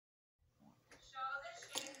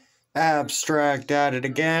Abstract at it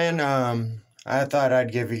again. I thought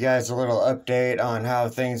I'd give you guys a little update on how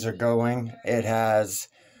things are going. It has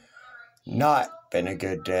not been a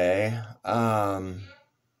good day. I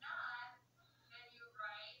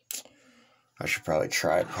should probably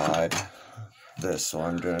tripod this while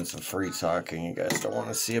I'm doing some free talking. You guys don't want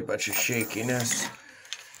to see a bunch of shakiness.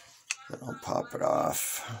 I'll pop it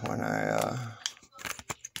off when I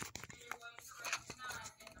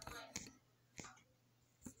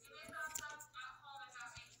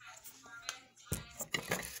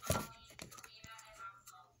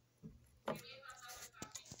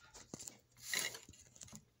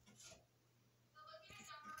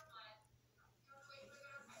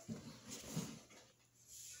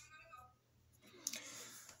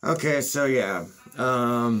Okay, so yeah.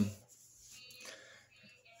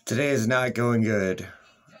 Today is not going good.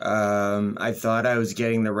 I thought I was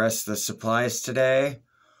getting the rest of the supplies today,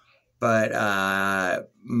 but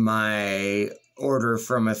my order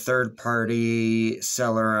from a third-party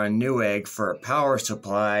seller on Newegg for a power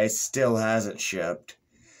supply still hasn't shipped.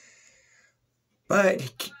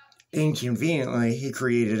 But inconveniently, he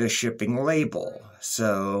created a shipping label,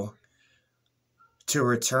 so to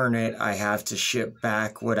return it, I have to ship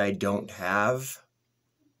back what I don't have.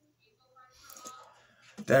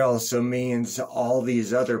 That also means all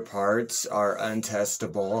these other parts are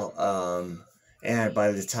untestable, and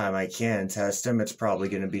by the time I can test them, it's probably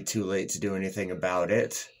going to be too late to do anything about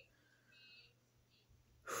it.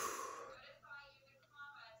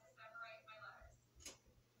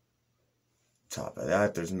 Top of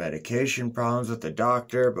that, there's medication problems with the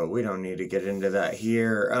doctor, but we don't need to get into that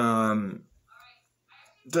here.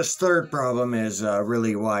 This third problem is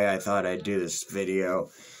really why I thought I'd do this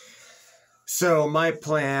video. So my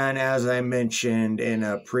plan, as I mentioned in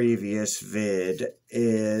a previous vid,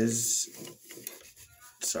 is...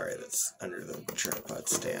 Sorry, that's under the tripod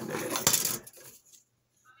stand.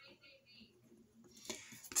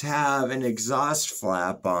 To have an exhaust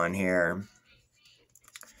flap on here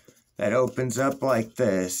that opens up like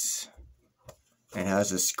this and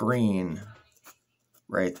has a screen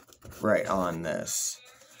right on this.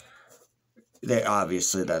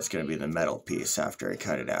 Obviously, that's going to be the metal piece after I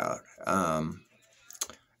cut it out.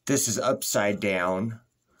 This is upside down.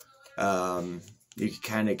 You can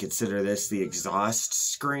kind of consider this the exhaust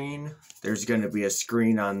screen. There's going to be a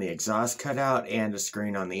screen on the exhaust cutout and a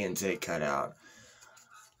screen on the intake cutout.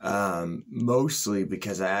 Mostly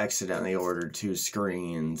because I accidentally ordered two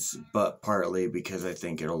screens, but partly because I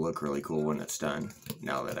think it'll look really cool when it's done,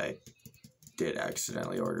 now that I did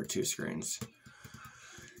accidentally order two screens.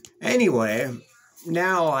 Anyway,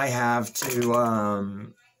 now I have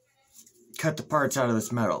to cut the parts out of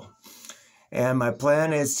this metal. And my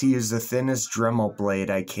plan is to use the thinnest Dremel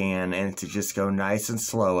blade I can and to just go nice and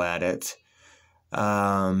slow at it.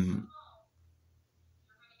 I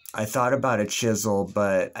thought about a chisel,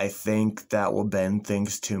 but I think that will bend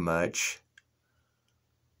things too much.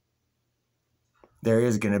 There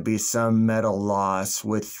is going to be some metal loss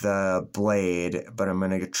with the blade, but I'm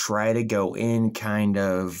going to try to go in kind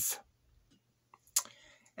of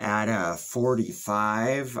at a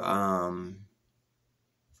 45.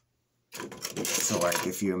 So like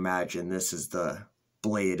if you imagine this is the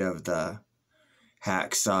blade of the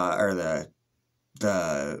hacksaw or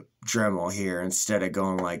the Dremel here, instead of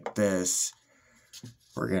going like this,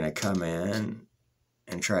 we're going to come in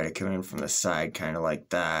and try to come in from the side kind of like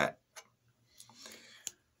that.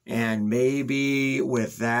 And maybe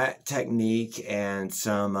with that technique and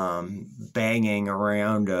some banging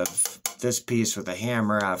around of this piece with a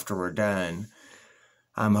hammer after we're done,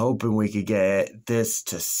 I'm hoping we could get this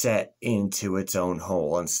to set into its own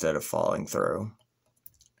hole instead of falling through.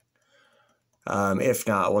 If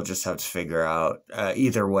not, we'll just have to figure out.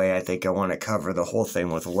 Either way, I think I want to cover the whole thing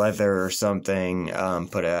with leather or something.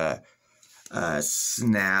 Put a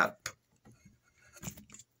snap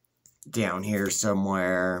down here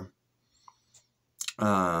somewhere,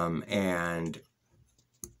 and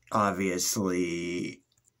obviously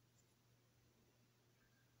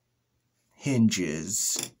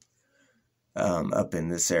hinges up in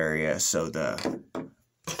this area so the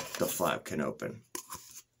flap can open.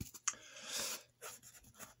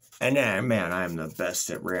 And then, man, I'm the best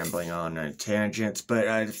at rambling on tangents,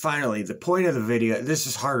 but finally, the point of the video, this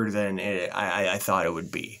is harder than I thought it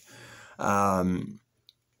would be.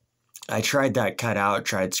 I tried that cutout,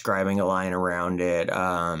 tried scribing a line around it.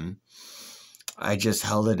 I just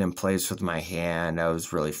held it in place with my hand. I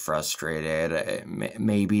was really frustrated.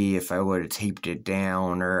 Maybe if I would have taped it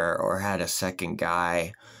down or had a second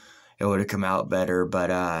guy, it would have come out better.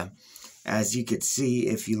 But as you could see,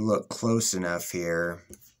 if you look close enough here,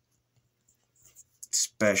 it's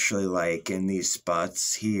especially like in these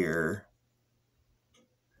spots here,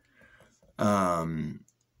 I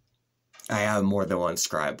have more than one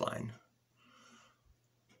scribe line.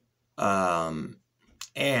 And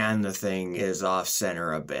the thing is off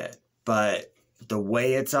center a bit, but the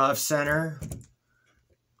way it's off center,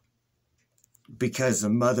 because the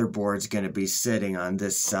motherboard's going to be sitting on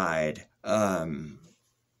this side, the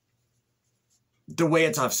way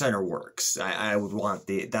it's off center works. I would want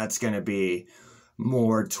that's going to be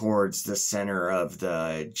more towards the center of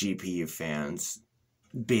the GPU fans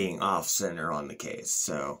being off center on the case.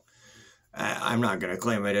 So I'm not going to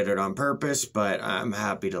claim I did it on purpose, but I'm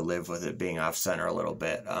happy to live with it being off center a little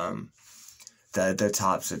bit. The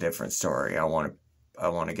top's a different story. I want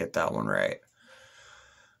to get that one right.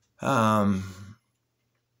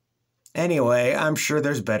 Anyway, I'm sure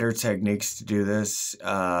there's better techniques to do this.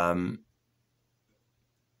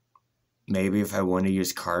 Maybe if I want to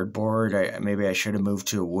use cardboard, maybe I should have moved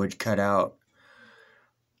to a wood cutout.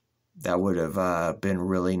 That would have been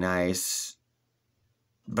really nice.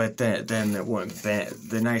 But then it wouldn't bend.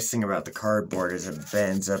 The nice thing about the cardboard is it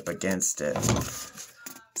bends up against it.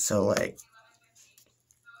 So like,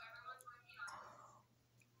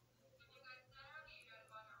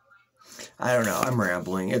 I don't know. I'm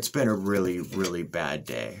rambling. It's been a really, really bad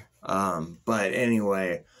day. But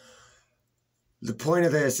anyway, the point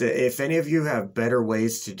of this, if any of you have better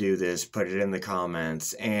ways to do this, put it in the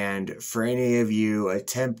comments. And for any of you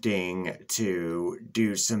attempting to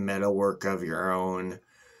do some metalwork of your own,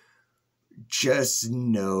 just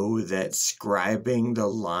know that scribing the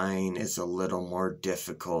line is a little more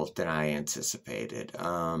difficult than I anticipated.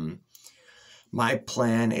 My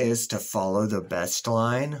plan is to follow the best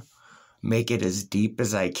line, make it as deep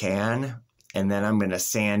as I can, and then I'm going to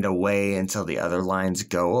sand away until the other lines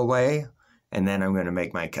go away, and then I'm going to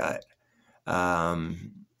make my cut.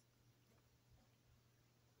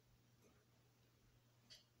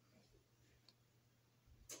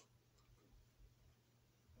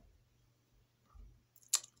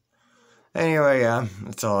 Anyway, yeah,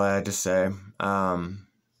 that's all I had to say.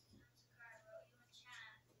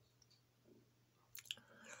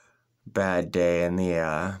 Bad day in the,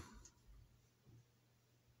 I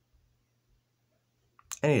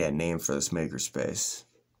need a name for this makerspace.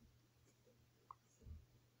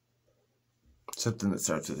 Something that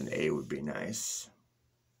starts with an A would be nice.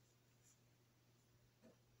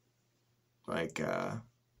 Like, the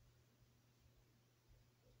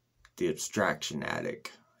abstraction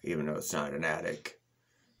attic, even though it's not an attic.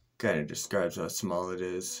 Kind of describes how small it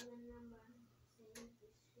is.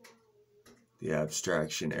 The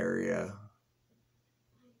abstraction area.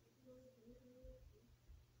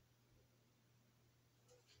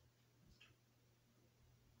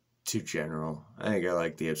 Too general. I think I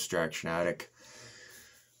like the abstraction attic.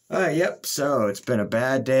 Yep, so it's been a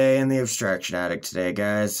bad day in the abstraction attic today,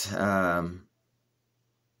 guys. I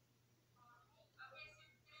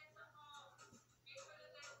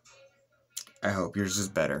hope yours is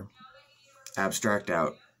better. Abstract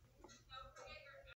out.